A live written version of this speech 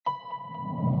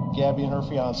Gabby and her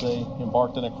fiance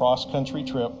embarked on a cross-country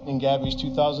trip in Gabby's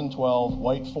 2012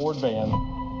 white Ford van.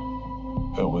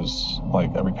 It was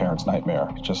like every parent's nightmare,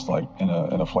 just like in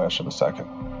a flash of a second.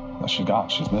 She's gone,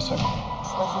 she's missing.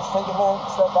 Let's just take a minute,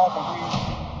 step back and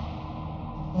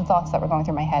breathe. The thoughts that were going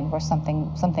through my head were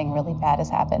something really bad has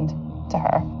happened to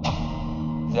her.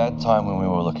 That time when we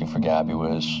were looking for Gabby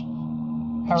was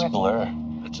it's a blur.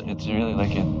 It's really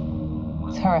like it.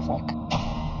 It's horrific.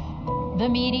 The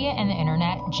media and the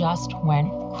internet just went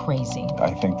crazy.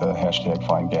 I think the hashtag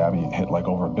Find Gabby hit like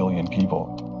over 1 billion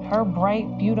people. Her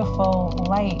bright, beautiful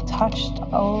light touched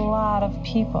a lot of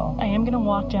people. I am gonna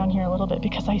walk down here a little bit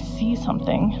because I see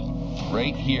something.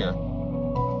 Right here,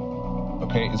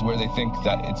 okay, is where they think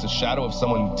that it's a shadow of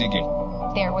someone digging.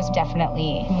 There was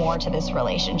definitely more to this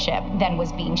relationship than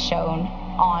was being shown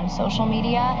on social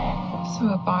media. So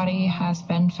a body has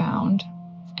been found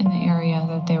in the area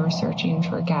that they were searching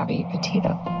for Gabby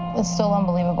Petito. It's still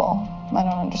unbelievable. I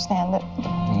don't understand it.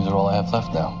 These are all I have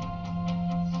left now.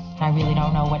 I really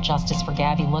don't know what justice for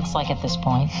Gabby looks like at this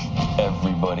point.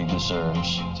 Everybody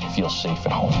deserves to feel safe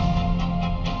at home.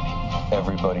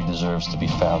 Everybody deserves to be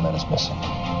found that is missing.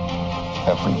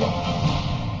 Everyone.